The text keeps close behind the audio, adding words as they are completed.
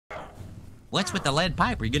What's with the lead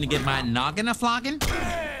pipe? Are you gonna get my noggin a-flogging?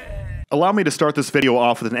 Allow me to start this video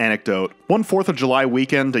off with an anecdote. One 4th of July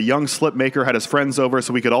weekend, a young slip maker had his friends over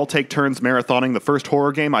so we could all take turns marathoning the first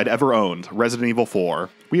horror game I'd ever owned, Resident Evil 4.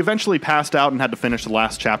 We eventually passed out and had to finish the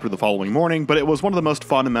last chapter the following morning, but it was one of the most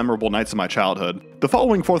fun and memorable nights of my childhood. The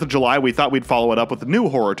following 4th of July, we thought we'd follow it up with a new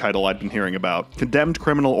horror title I'd been hearing about, Condemned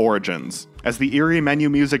Criminal Origins. As the eerie menu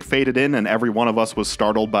music faded in and every one of us was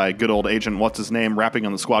startled by good old Agent What's-His-Name rapping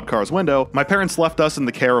on the squad car's window, my parents left us in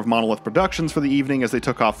the care of Monolith Productions for the evening as they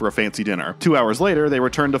took off for a fancy dinner. 2 hours later, they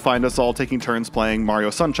returned to find us all taking turns playing Mario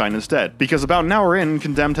Sunshine instead, because about an hour in,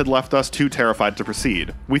 Condemned had left us too terrified to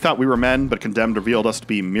proceed. We thought we were men, but Condemned revealed us to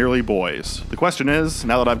be merely boys. The question is,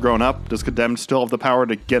 now that I've grown up, does Condemned still have the power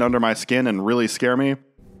to get under my skin and really scare me?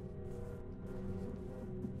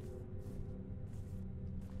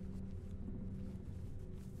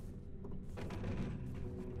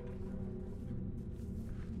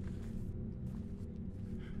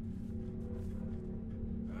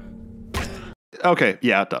 Okay,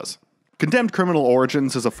 yeah, it does. Condemned Criminal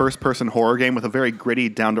Origins is a first-person horror game with a very gritty,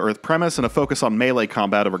 down-to-earth premise and a focus on melee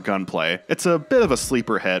combat over gunplay. It's a bit of a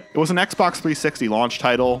sleeper hit. It was an Xbox 360 launch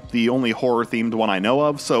title, the only horror-themed one I know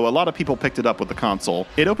of, so a lot of people picked it up with the console.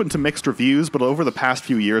 It opened to mixed reviews, but over the past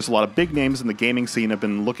few years, a lot of big names in the gaming scene have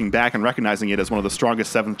been looking back and recognizing it as one of the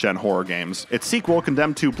strongest 7th-gen horror games. Its sequel,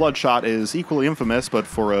 Condemned 2 Bloodshot, is equally infamous, but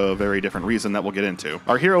for a very different reason that we'll get into.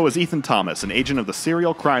 Our hero is Ethan Thomas, an agent of the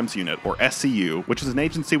Serial Crimes Unit, or SCU, which is an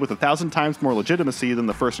agency with 1,000 times more legitimacy than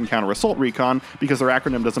the First Encounter Assault Recon because their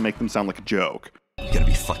acronym doesn't make them sound like a joke. You gotta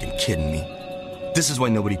be fucking kidding me. This is why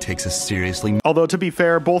nobody takes us seriously. Although, to be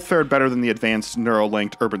fair, both fared better than the advanced,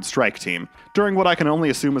 neuro-linked Urban Strike team. During what I can only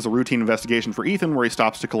assume is a routine investigation for Ethan where he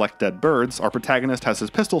stops to collect dead birds, our protagonist has his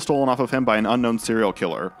pistol stolen off of him by an unknown serial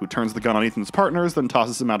killer, who turns the gun on Ethan's partners, then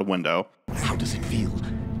tosses him out a window. How does it feel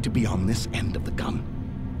to be on this end of the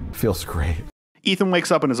gun? Feels great. Ethan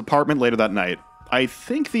wakes up in his apartment later that night. I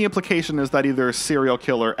think the implication is that either serial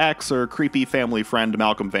killer X or creepy family friend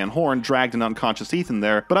Malcolm Van Horn dragged an unconscious Ethan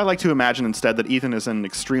there, but I like to imagine instead that Ethan is an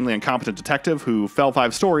extremely incompetent detective who fell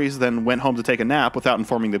 5 stories, then went home to take a nap without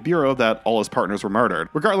informing the Bureau that all his partners were murdered.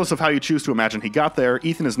 Regardless of how you choose to imagine he got there,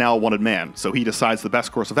 Ethan is now a wanted man, so he decides the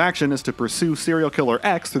best course of action is to pursue serial killer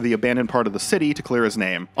X through the abandoned part of the city to clear his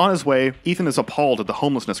name. On his way, Ethan is appalled at the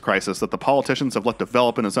homelessness crisis that the politicians have let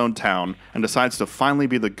develop in his own town, and decides to finally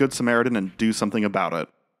be the Good Samaritan and do something about it.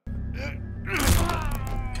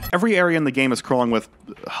 Every area in the game is crawling with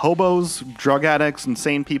hobos, drug addicts,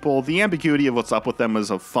 insane people. The ambiguity of what's up with them is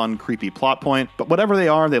a fun, creepy plot point, but whatever they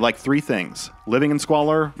are, they like 3 things: living in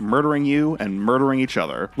squalor, murdering you, and murdering each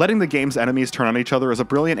other. Letting the game's enemies turn on each other is a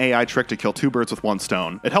brilliant AI trick to kill 2 birds with 1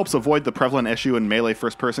 stone. It helps avoid the prevalent issue in melee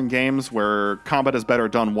first-person games where combat is better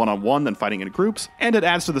done one-on-one than fighting in groups, and it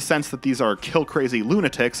adds to the sense that these are kill-crazy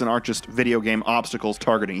lunatics and aren't just video game obstacles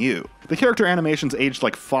targeting you. The character animations aged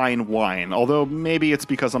like fine wine, although maybe it's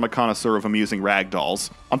because I'm a connoisseur of amusing ragdolls.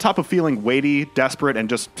 On top of feeling weighty, desperate, and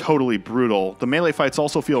just totally brutal, the melee fights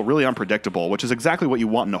also feel really unpredictable, which is exactly what you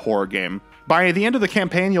want in a horror game. By the end of the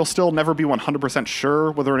campaign, you'll still never be 100%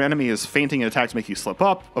 sure whether an enemy is feinting an attack to make you slip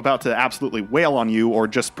up, about to absolutely wail on you, or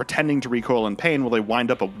just pretending to recoil in pain while they wind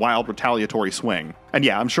up a wild retaliatory swing. And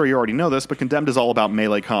yeah, I'm sure you already know this, but Condemned is all about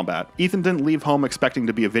melee combat. Ethan didn't leave home expecting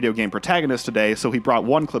to be a video game protagonist today, so he brought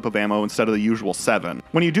 1 clip of ammo instead of the usual 7.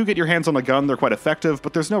 When you do get your hands on a gun, they're quite effective,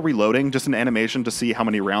 but there's no reloading, just an animation to see how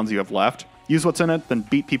many rounds you have left. Use what's in it, then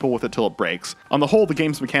beat people with it till it breaks. On the whole, the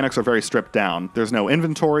game's mechanics are very stripped down. There's no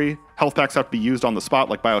inventory, health packs have to be used on the spot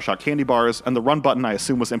like Bioshock candy bars, and the run button I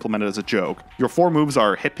assume was implemented as a joke. Your 4 moves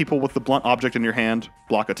are hit people with the blunt object in your hand,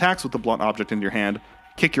 block attacks with the blunt object in your hand,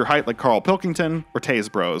 kick your height like Carl Pilkington, or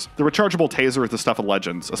tase bros. The rechargeable taser is the stuff of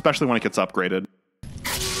legends, especially when it gets upgraded.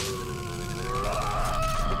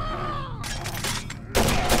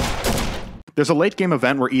 There's a late-game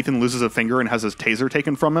event where Ethan loses a finger and has his taser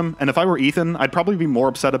taken from him, and if I were Ethan, I'd probably be more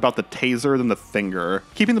upset about the taser than the finger.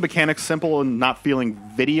 Keeping the mechanics simple and not feeling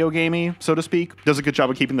video gamey, so to speak, does a good job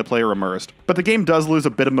of keeping the player immersed. But the game does lose a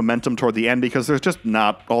bit of momentum toward the end because there's just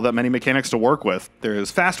not all that many mechanics to work with.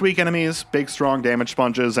 There's fast, weak enemies, big, strong damage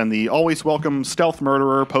sponges, and the always welcome stealth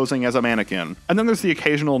murderer posing as a mannequin. And then there's the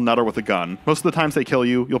occasional nutter with a gun. Most of the times they kill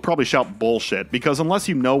you, you'll probably shout bullshit, because unless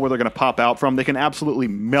you know where they're gonna pop out from, they can absolutely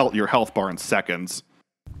melt your health bar in seconds.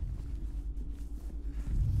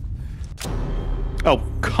 Oh,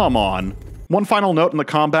 come on. One final note in the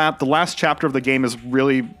combat, the last chapter of the game is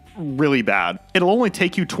really bad. It'll only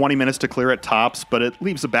take you 20 minutes to clear it tops, but it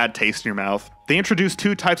leaves a bad taste in your mouth. They introduce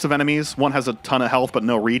 2 types of enemies. One has a ton of health but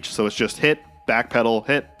no reach, so it's just hit, backpedal,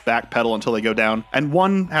 hit, backpedal until they go down. And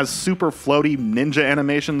one has super floaty ninja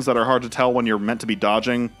animations that are hard to tell when you're meant to be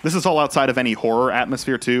dodging. This is all outside of any horror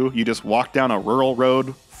atmosphere too. You just walk down a rural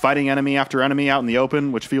road, fighting enemy after enemy out in the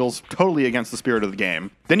open, which feels totally against the spirit of the game.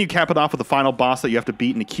 Then you cap it off with the final boss that you have to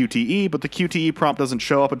beat in a QTE, but the QTE prompt doesn't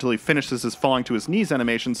show up until he finishes his falling to his knees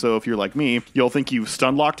animation, so if you're like me, you'll think you've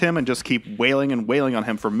stun-locked him and just keep wailing and wailing on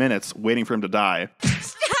him for minutes, waiting for him to die.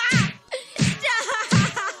 Stop!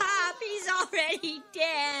 Stop! He's already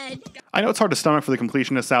dead. I know it's hard to stomach for the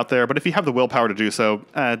completionists out there, but if you have the willpower to do so,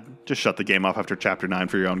 just shut the game off after Chapter 9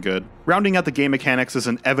 for your own good. Rounding out the game mechanics is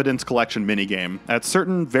an evidence collection minigame. At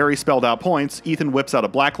certain very spelled out points, Ethan whips out a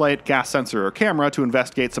blacklight, gas sensor, or camera to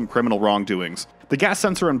investigate some criminal wrongdoings. The gas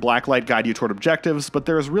sensor and blacklight guide you toward objectives, but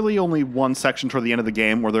there is really only one section toward the end of the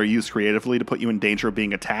game where they're used creatively to put you in danger of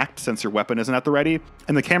being attacked since your weapon isn't at the ready,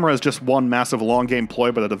 and the camera is just one massive long game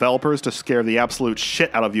ploy by the developers to scare the absolute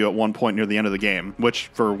shit out of you at one point near the end of the game, which,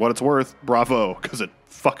 for what it's worth, bravo, because it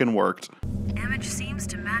fucking worked. Image seems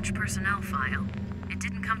to match personnel file. It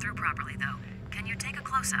didn't come through properly, though. Can you take a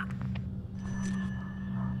close-up?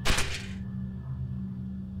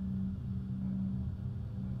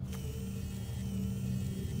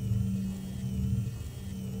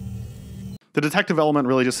 The detective element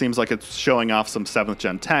really just seems like it's showing off some 7th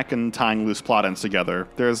gen tech and tying loose plot ends together.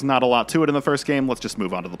 There's not a lot to it in the first game, let's just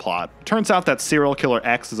move on to the plot. Turns out that Serial Killer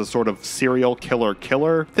X is a sort of serial killer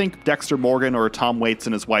killer. Think Dexter Morgan or Tom Waits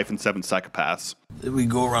and his wife in 7 Psychopaths. We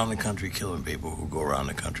go around the country killing people who go around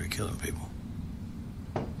the country killing people.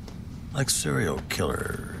 Like serial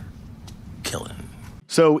killer killing.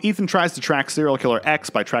 So Ethan tries to track Serial Killer X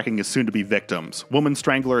by tracking his soon-to-be victims, woman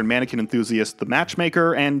strangler and mannequin enthusiast the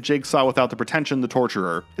matchmaker, and Jigsaw without the pretension the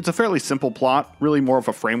torturer. It's a fairly simple plot, really more of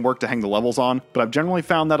a framework to hang the levels on, but I've generally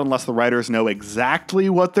found that unless the writers know exactly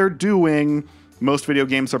what they're doing, most video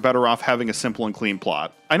games are better off having a simple and clean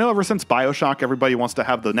plot. I know ever since BioShock everybody wants to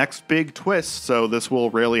have the next big twist, so this will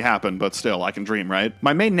rarely happen, but still, I can dream, right?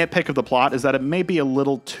 My main nitpick of the plot is that it may be a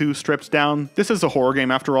little too stripped down. This is a horror game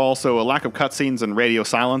after all, so a lack of cutscenes and radio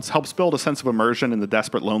silence helps build a sense of immersion in the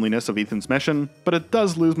desperate loneliness of Ethan's mission, but it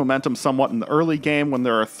does lose momentum somewhat in the early game when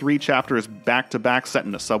there are 3 chapters back-to-back set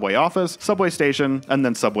in a subway office, subway station, and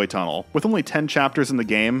then subway tunnel. With only 10 chapters in the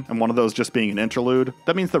game, and one of those just being an interlude,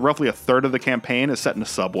 that means that roughly a third of the campaign is set in a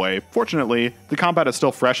subway. Fortunately, the combat is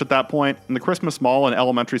still fresh at that point, and the Christmas Mall and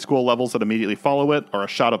elementary school levels that immediately follow it are a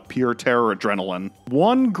shot of pure terror adrenaline.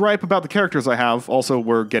 One gripe about the characters I have, also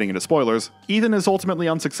we're getting into spoilers, Ethan is ultimately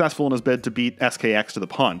unsuccessful in his bid to beat SKX to the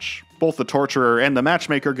punch. Both the torturer and the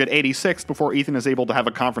matchmaker get 86 before Ethan is able to have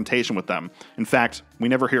a confrontation with them. In fact, we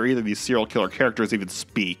never hear either of these serial killer characters even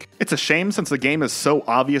speak. It's a shame since the game is so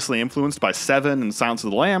obviously influenced by Seven and Silence of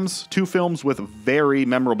the Lambs, 2 films with very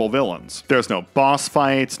memorable villains. There's no boss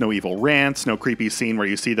fights, no evil rants, no creepy scene where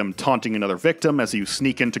you see them taunting another victim as you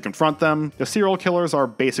sneak in to confront them. The serial killers are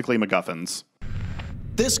basically MacGuffins.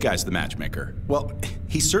 This guy's the matchmaker. Well,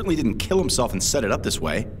 he certainly didn't kill himself and set it up this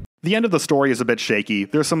way. The end of the story is a bit shaky.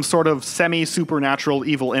 There's some sort of semi-supernatural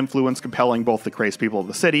evil influence compelling both the crazed people of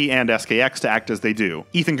the city and SKX to act as they do.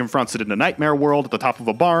 Ethan confronts it in a nightmare world at the top of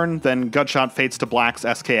a barn, then Gunshot fades to black's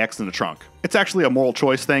SKX in the trunk. It's actually a moral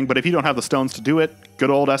choice thing, but if you don't have the stones to do it,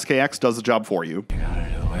 good old SKX does the job for you. You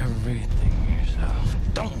gotta do everything yourself,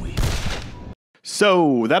 don't we?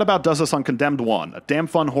 So, that about does us on Condemned 1, a damn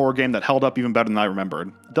fun horror game that held up even better than I remembered.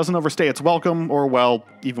 It doesn't overstay its welcome, or well,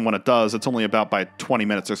 even when it does, it's only about by 20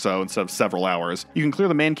 minutes or so instead of several hours. You can clear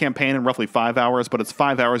the main campaign in roughly 5 hours, but it's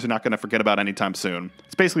 5 hours you're not going to forget about anytime soon.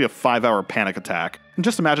 It's basically a 5-hour panic attack. And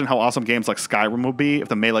just imagine how awesome games like Skyrim would be if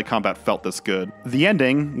the melee combat felt this good. The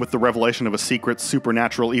ending, with the revelation of a secret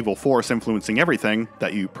supernatural evil force influencing everything,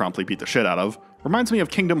 that you promptly beat the shit out of, reminds me of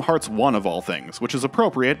Kingdom Hearts 1 of all things, which is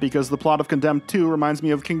appropriate because the plot of Condemned 2 reminds me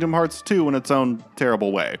of Kingdom Hearts 2 in its own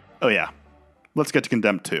terrible way. Oh yeah, let's get to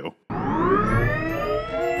Condemned 2. A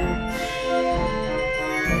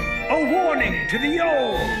warning to the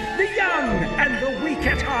old, the young, and the weak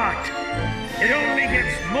at heart. It only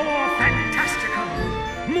gets more fantastical,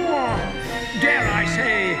 more, dare I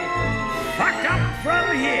say, fucked up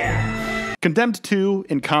from here. Condemned 2,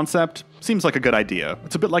 in concept, seems like a good idea.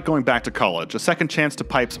 It's a bit like going back to college, a second chance to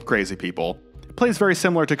pipe some crazy people. It plays very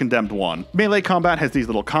similar to Condemned 1. Melee combat has these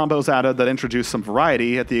little combos added that introduce some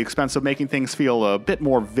variety at the expense of making things feel a bit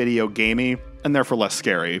more video gamey, and therefore less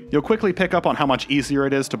scary. You'll quickly pick up on how much easier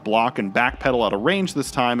it is to block and backpedal out of range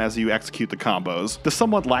this time as you execute the combos. The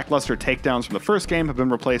somewhat lackluster takedowns from the first game have been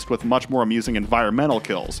replaced with much more amusing environmental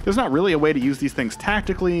kills. There's not really a way to use these things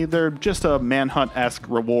tactically, they're just a manhunt-esque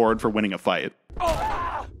reward for winning a fight. Come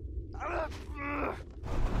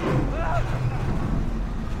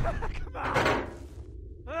on.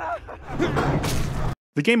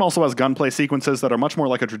 The game also has gunplay sequences that are much more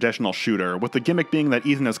like a traditional shooter, with the gimmick being that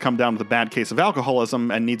Ethan has come down with a bad case of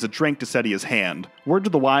alcoholism and needs a drink to steady his hand. Word to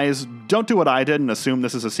the wise, don't do what I did and assume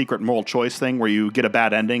this is a secret moral choice thing where you get a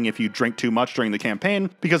bad ending if you drink too much during the campaign,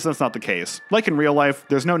 because that's not the case. Like in real life,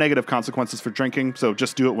 there's no negative consequences for drinking, so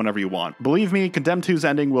just do it whenever you want. Believe me, Condemned 2's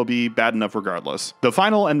ending will be bad enough regardless. The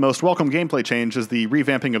final and most welcome gameplay change is the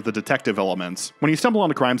revamping of the detective elements. When you stumble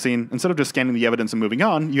on a crime scene, instead of just scanning the evidence and moving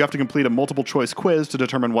on, you have to complete a multiple choice quiz to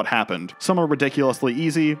determine what happened. Some are ridiculously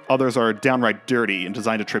easy, others are downright dirty and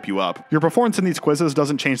designed to trip you up. Your performance in these quizzes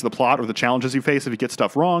doesn't change the plot or the challenges you face if you get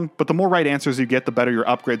stuff wrong, but the more right answers you get, the better your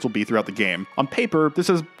upgrades will be throughout the game. On paper, this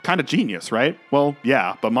is kind of genius, right? Well,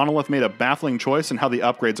 yeah, but Monolith made a baffling choice in how the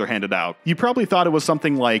upgrades are handed out. You probably thought it was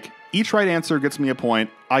something like, each right answer gets me a point,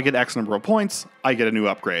 I get X number of points, I get a new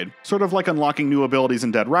upgrade. Sort of like unlocking new abilities in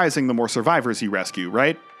Dead Rising the more survivors you rescue,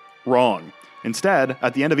 right? Wrong. Instead,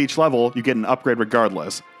 at the end of each level, you get an upgrade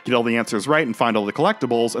regardless. Get all the answers right and find all the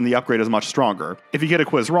collectibles, and the upgrade is much stronger. If you get a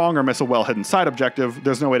quiz wrong or miss a well-hidden side objective,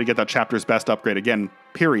 there's no way to get that chapter's best upgrade again,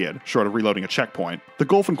 period, short of reloading a checkpoint. The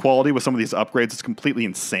gulf in quality with some of these upgrades is completely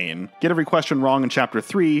insane. Get every question wrong in Chapter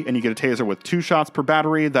 3, and you get a taser with 2 shots per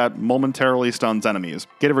battery that momentarily stuns enemies.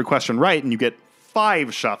 Get every question right, and you get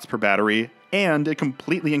 5 shots per battery, and it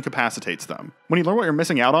completely incapacitates them. When you learn what you're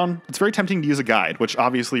missing out on, it's very tempting to use a guide, which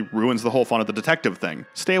obviously ruins the whole fun of the detective thing.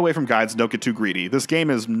 Stay away from guides and don't get too greedy. This game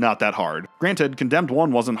is not that hard. Granted, Condemned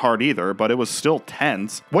 1 wasn't hard either, but it was still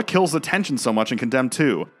tense. What kills the tension so much in Condemned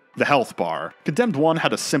 2? The health bar. Condemned 1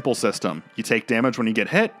 had a simple system. You take damage when you get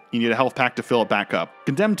hit, you need a health pack to fill it back up.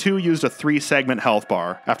 Condemned 2 used a 3-segment health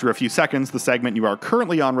bar. After a few seconds, the segment you are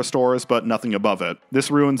currently on restores, but nothing above it.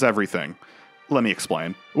 This ruins everything. Let me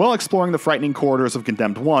explain. While exploring the frightening corridors of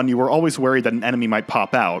Condemned 1, you were always worried that an enemy might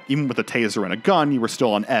pop out. Even with a taser and a gun, you were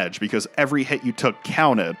still on edge, because every hit you took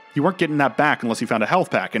counted. You weren't getting that back unless you found a health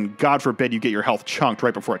pack, and God forbid you get your health chunked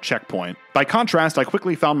right before a checkpoint. By contrast, I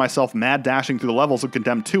quickly found myself mad dashing through the levels of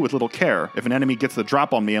Condemned 2 with little care. If an enemy gets the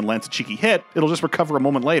drop on me and lands a cheeky hit, it'll just recover a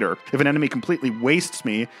moment later. If an enemy completely wastes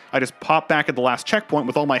me, I just pop back at the last checkpoint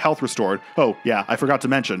with all my health restored. Oh, yeah, I forgot to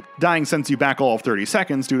mention, dying sends you back all of 30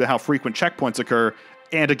 seconds due to how frequent checkpoints occur,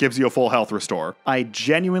 and it gives you a full health restore. I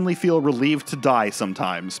genuinely feel relieved to die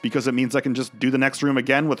sometimes, because it means I can just do the next room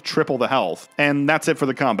again with triple the health. And that's it for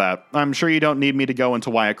the combat. I'm sure you don't need me to go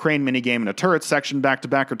into why a crane minigame and a turret section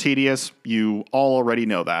back-to-back are tedious. You all already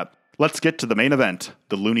know that. Let's get to the main event,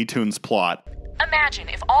 the Looney Tunes plot. Imagine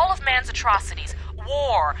if all of man's atrocities,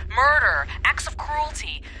 war, murder, acts of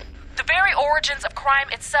cruelty, the very origins of crime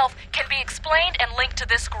itself can be explained and linked to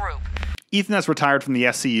this group. Ethan has retired from the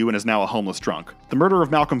SCU and is now a homeless drunk. The murder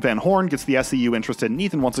of Malcolm Van Horn gets the SCU interested in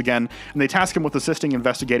Ethan once again, and they task him with assisting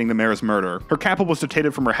investigating the mayor's murder. Her kappa was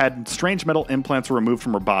detated from her head, and strange metal implants were removed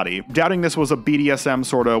from her body. Doubting this was a BDSM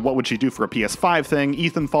sorta what would she do for a PS5 thing,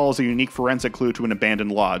 Ethan follows a unique forensic clue to an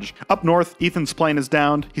abandoned lodge. Up north, Ethan's plane is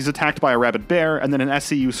downed, he's attacked by a rabid bear, and then an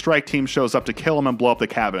SCU strike team shows up to kill him and blow up the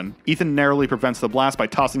cabin. Ethan narrowly prevents the blast by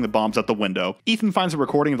tossing the bombs out the window. Ethan finds a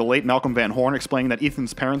recording of the late Malcolm Van Horn explaining that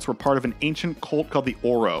Ethan's parents were part of an ancient cult called the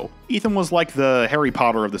Oro. Ethan was like the Harry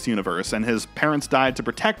Potter of this universe, and his parents died to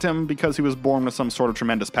protect him because he was born with some sort of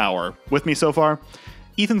tremendous power. With me so far?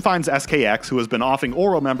 Ethan finds SKX, who has been offing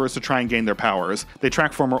Oro members to try and gain their powers. They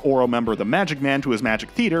track former Oro member the Magic Man to his magic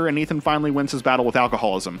theater, and Ethan finally wins his battle with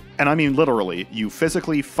alcoholism. And I mean literally, you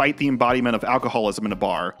physically fight the embodiment of alcoholism in a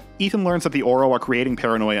bar. Ethan learns that the Oro are creating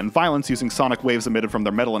paranoia and violence using sonic waves emitted from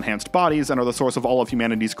their metal-enhanced bodies and are the source of all of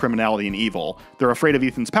humanity's criminality and evil. They're afraid of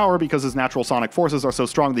Ethan's power because his natural sonic forces are so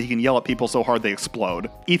strong that he can yell at people so hard they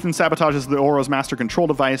explode. Ethan sabotages the Oro's master control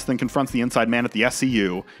device, then confronts the inside man at the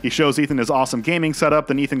SCU. He shows Ethan his awesome gaming setup,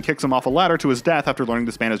 then Ethan kicks him off a ladder to his death after learning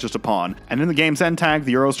this man is just a pawn. And in the game's end tag,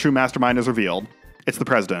 the Oro's true mastermind is revealed. It's the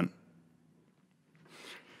president.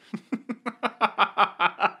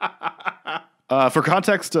 For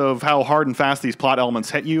context of how hard and fast these plot elements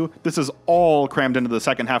hit you, this is all crammed into the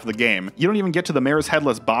second half of the game. You don't even get to the mayor's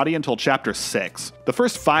headless body until Chapter 6. The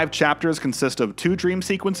first 5 chapters consist of 2 dream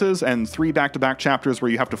sequences and 3 back-to-back chapters where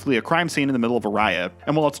you have to flee a crime scene in the middle of a riot.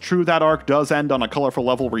 And while it's true that arc does end on a colorful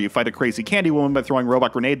level where you fight a crazy candy woman by throwing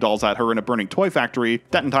robot grenade dolls at her in a burning toy factory,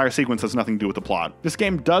 that entire sequence has nothing to do with the plot. This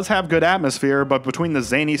game does have good atmosphere, but between the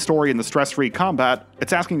zany story and the stress-free combat,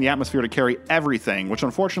 it's asking the atmosphere to carry everything, which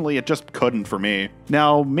unfortunately it just couldn't for me.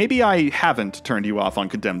 Now, maybe I haven't turned you off on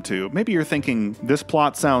Condemned 2. Maybe you're thinking, this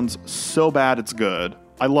plot sounds so bad it's good.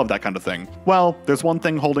 I love that kind of thing. Well, there's one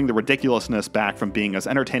thing holding the ridiculousness back from being as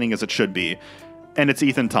entertaining as it should be, and it's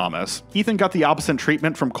Ethan Thomas. Ethan got the opposite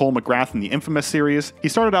treatment from Cole McGrath in the Infamous series. He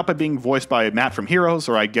started out by being voiced by Matt from Heroes,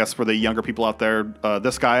 or I guess for the younger people out there,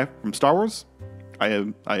 this guy from Star Wars?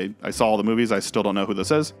 I saw all the movies, I still don't know who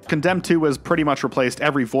this is. Condemned 2 has pretty much replaced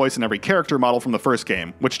every voice and every character model from the first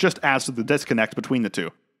game, which just adds to the disconnect between the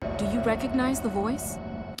two. Do you recognize the voice?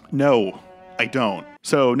 No, I don't.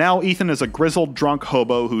 So now Ethan is a grizzled, drunk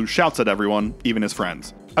hobo who shouts at everyone, even his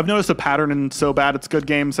friends. I've noticed a pattern in So Bad It's Good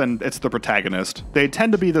games, and it's the protagonist. They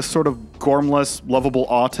tend to be this sort of gormless, lovable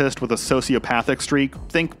autist with a sociopathic streak.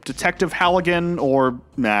 Think Detective Halligan or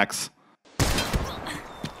Max.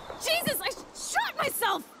 Jesus, I shot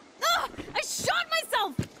myself! Ugh, I shot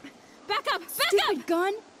myself! Back up, back up!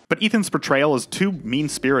 Gun? But Ethan's portrayal is too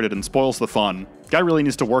mean-spirited and spoils the fun. Guy really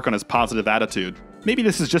needs to work on his positive attitude. Maybe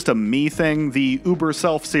this is just a me thing. The uber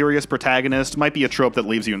self-serious protagonist might be a trope that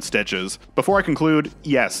leaves you in stitches. Before I conclude,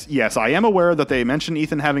 yes, I am aware that they mentioned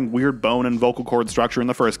Ethan having weird bone and vocal cord structure in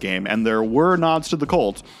the first game, and there were nods to the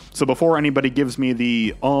cult. So before anybody gives me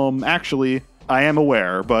the, actually, I am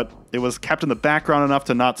aware, but it was kept in the background enough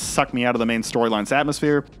to not suck me out of the main storyline's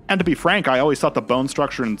atmosphere. And to be frank, I always thought the bone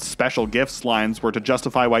structure and special gifts lines were to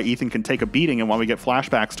justify why Ethan can take a beating and why we get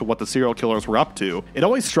flashbacks to what the serial killers were up to. It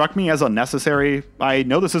always struck me as unnecessary. I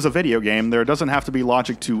know this is a video game, there doesn't have to be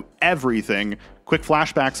logic to everything. Quick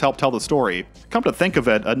flashbacks help tell the story. Come to think of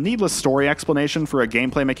it, a needless story explanation for a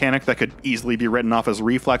gameplay mechanic that could easily be written off as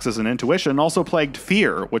reflexes and intuition also plagued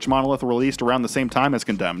Fear, which Monolith released around the same time as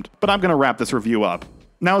Condemned. But I'm gonna wrap this review up.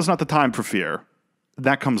 Now is not the time for Fear.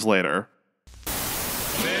 That comes later.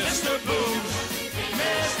 Mr. Booze,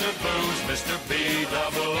 Mr.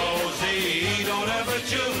 B-double-O-Z, don't ever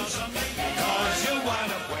choose, 'cause you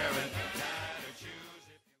wind up